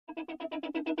We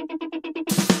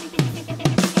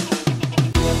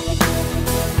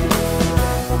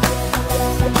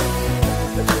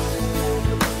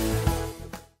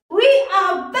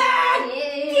are back,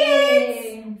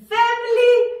 kids!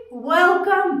 Family,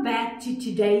 welcome back to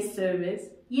today's service.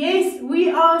 Yes,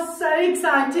 we are so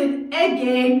excited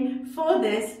again for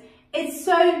this. It's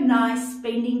so nice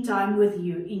spending time with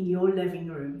you in your living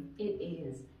room. It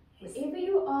is. Wherever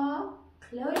you are,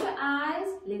 close your eyes.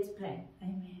 Let's pray.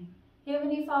 Amen.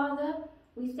 Heavenly Father,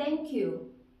 we thank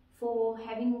you for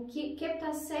having kept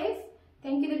us safe.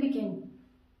 Thank you that we can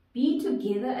be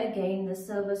together again this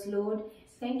service, Lord.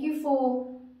 Thank you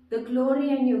for the glory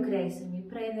and your grace. And we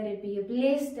pray that it be a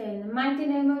blessed day. In the mighty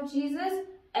name of Jesus,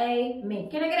 amen.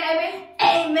 Can I get an amen?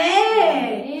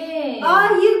 Amen. Amen.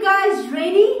 Are you guys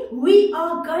ready? We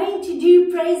are going to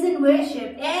do praise and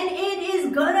worship, and it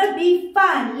is gonna be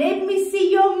fun. Let me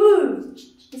see your moves.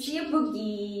 Let's see your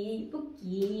boogie.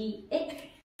 Boogie. Eh.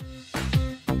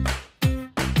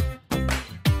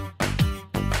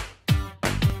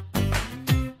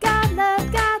 God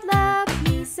loved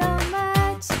me so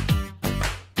much.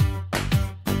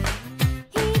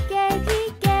 He gave me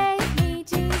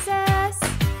Jesus.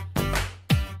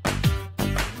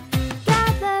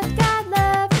 God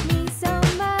loved me so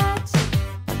much.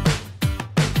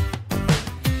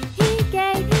 He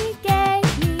gave me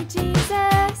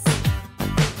Jesus.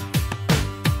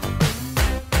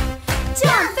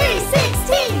 John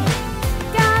 3:16.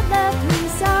 God loved me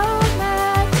so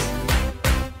much.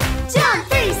 John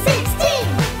 3:16.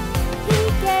 He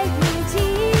gave me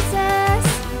Jesus.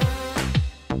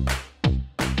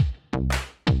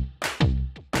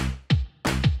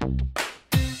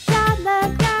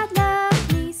 God loved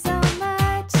me so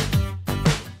much.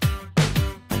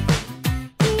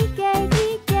 He gave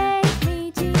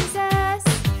me Jesus.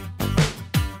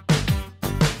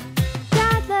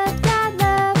 God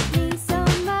loved me so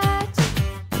much.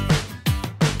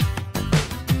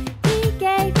 He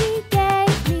gave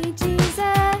me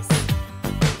Jesus.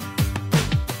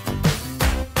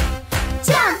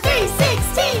 John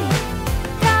 3:16.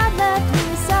 God loved me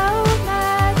so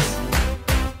much.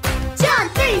 John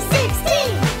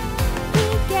 3:16. He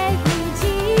gave me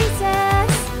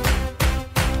Jesus.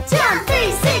 John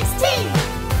 3:16.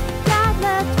 God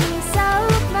loved me so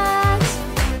much.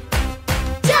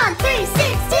 John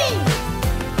 3:16.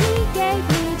 He gave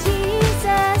me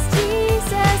Jesus.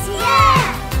 Jesus, yeah!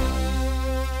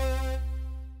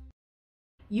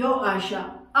 Yo, Asha,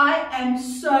 I am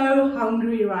so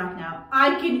hungry right now.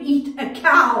 I can eat a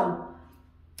cow.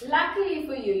 Luckily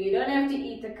for you, you don't have to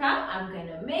eat the cow. I'm going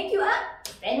to make you a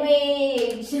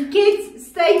sandwich. Kids,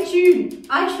 stay tuned.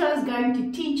 Aisha is going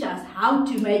to teach us how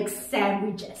to make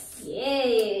sandwiches.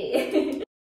 Yay!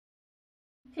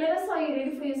 Clarissa, are you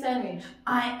ready for your sandwich?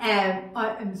 I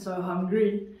am so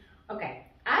hungry. Okay,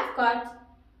 I've got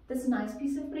this nice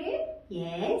piece of bread.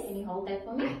 Yes, Can you hold that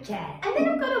for me? I can. And then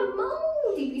I've got a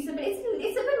moldy piece of bread.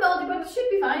 It's a bit moldy, but it should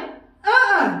be fine.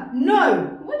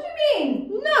 No. What do you mean?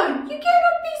 No, you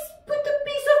cannot put a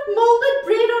piece of molded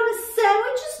bread on a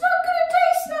sandwich. It's not going to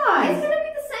taste It's nice. going to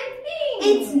be the same thing.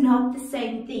 It's not the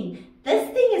same thing. This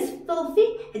thing is filthy.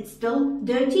 It's still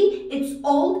dirty. It's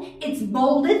old. It's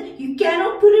molded. You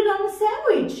cannot put it on a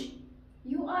sandwich.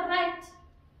 You are right.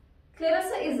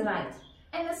 Clarissa is right.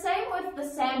 And the same with the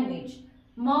sandwich.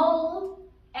 Mold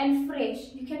and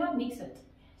fresh, you cannot mix it.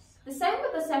 The same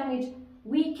with the sandwich.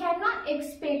 We cannot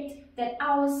expect that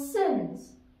our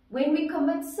sins, when we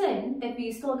commit sin, that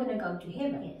we're still going to go to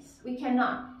heaven. Yes. We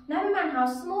cannot. Never mind how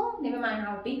small, never mind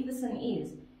how big the sin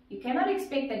is. You cannot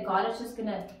expect that God is just going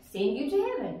to send you to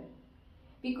heaven.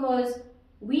 Because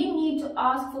we need to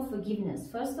ask for forgiveness.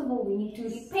 First of all, we need to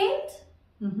repent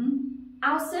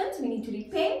our sins. We need to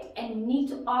repent and we need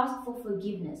to ask for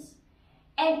forgiveness.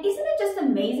 And isn't it just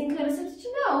amazing, Clarissa? Did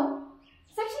you know?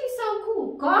 It's actually so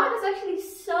cool. God is actually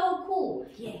so cool.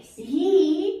 Yes.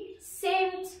 He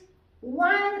sent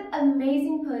one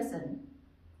amazing person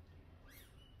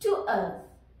to earth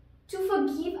to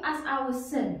forgive us our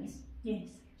sins. Yes.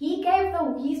 He gave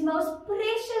his most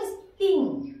precious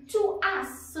thing to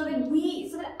us so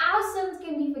that our sins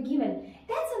can be forgiven.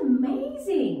 That's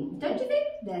amazing, don't you think?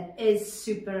 That is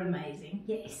super amazing.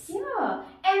 Yes. Yeah.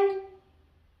 And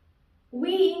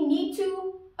we need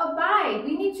to abide.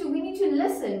 We need to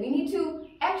listen. We need to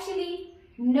actually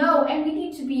know, and we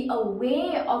need to be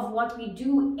aware of what we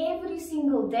do every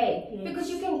single day. Yes. Because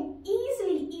you can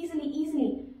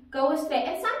easily go astray.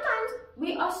 And sometimes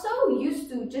we are so used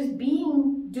to just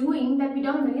doing that we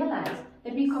don't realize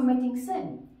that we're committing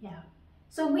sin. Yeah.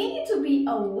 So we need to be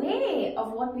aware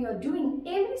of what we are doing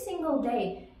every single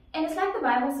day. And it's like the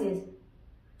Bible says,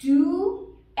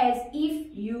 do as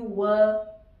if you were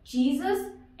Jesus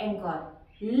and God.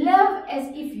 Love as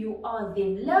if you are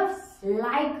them. Love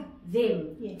like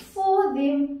them. Yes. For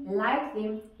them, like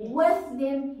them, with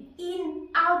them, in,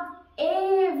 out,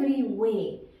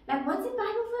 everywhere. Like, what's the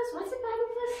Bible verse?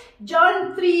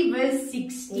 John 3 verse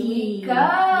 16. There we go.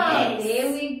 Yes.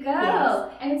 There we go.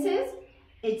 Yes. And it says,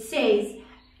 It says,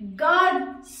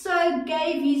 God so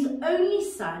gave his only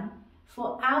Son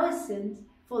for our sins,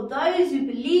 for those who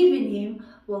believe in him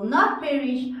will not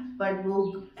perish, but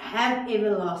will have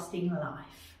everlasting life.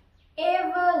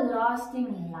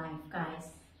 everlasting life, guys.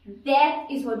 That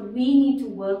is what we need to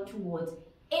work towards.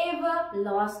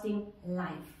 Everlasting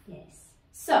life. Yes.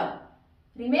 So,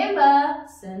 remember,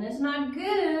 sin is not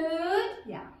good.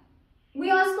 Yeah. We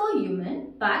are still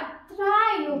human, but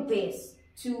try your best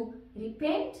to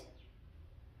repent,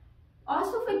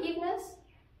 ask for forgiveness,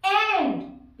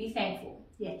 and be thankful.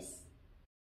 Yes.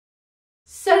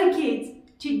 So kids,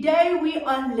 today we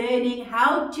are learning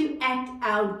how to act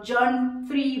out John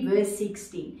 3 verse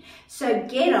 16. So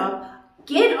get up,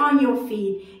 get on your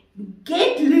feet,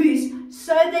 get loose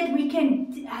so that we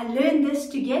can learn this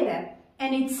together.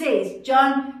 And it says,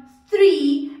 John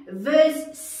 3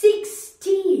 verse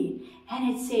 16.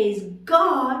 And it says,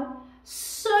 God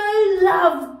so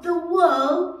loved the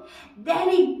world that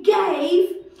he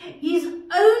gave his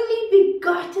only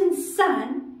begotten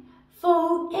Son,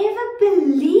 for whoever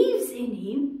believes in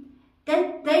him,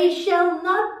 that they shall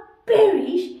not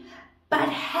perish, but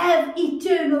have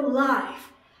eternal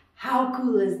life. How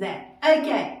cool is that?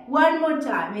 Okay, one more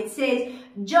time. It says,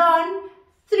 John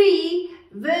 3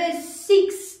 verse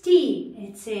 16.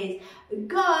 It says,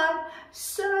 God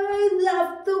so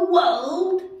loved the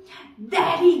world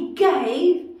that he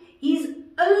gave his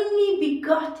only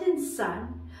begotten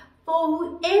Son, for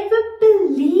whoever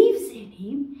believes in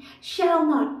him shall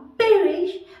not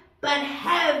perish, but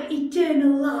have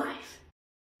eternal life.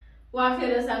 Wow,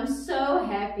 Phyllis, I'm so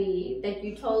happy that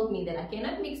you told me that I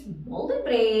cannot mix molded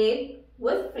bread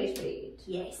with fresh bread.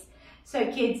 Yes. So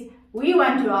kids, we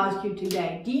want to ask you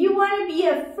today, do you want to be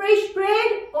a fresh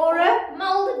bread or a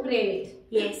molded bread?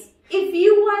 Yes. If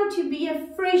you want to be a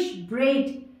fresh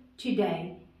bread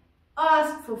today,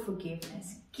 ask for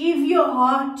forgiveness. Give your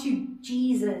heart to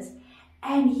Jesus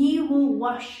and he will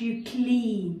wash you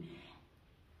clean.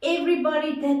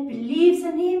 Everybody that believes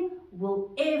in him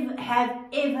will have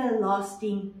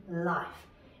everlasting life.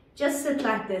 Just sit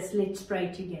like this. Let's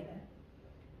pray together.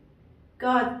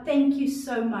 God, thank you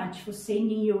so much for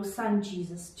sending your Son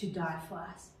Jesus to die for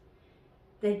us.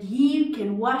 That he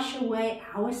can wash away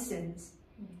our sins.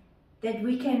 That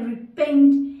we can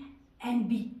repent and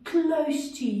be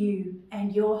close to you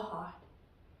and your heart.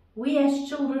 We as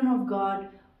children of God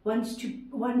want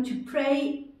to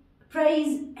praise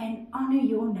and honor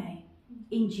your name.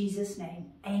 In Jesus' name,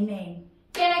 amen.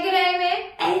 Can I get an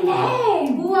amen?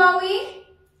 Amen. Who are we?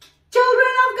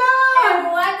 Children of God.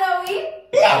 And what are we?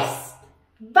 Blessed.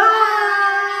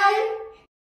 Bye.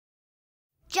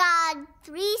 John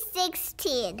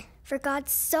 3:16. For God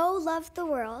so loved the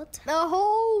world, The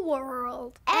whole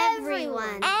world,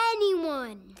 everyone,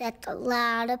 anyone, that's a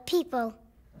lot of people.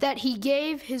 That he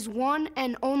gave his one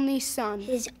and only Son,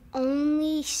 His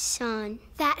only Son,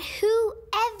 that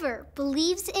whoever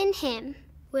believes in him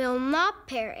will not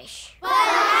perish, but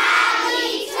have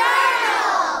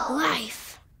eternal life.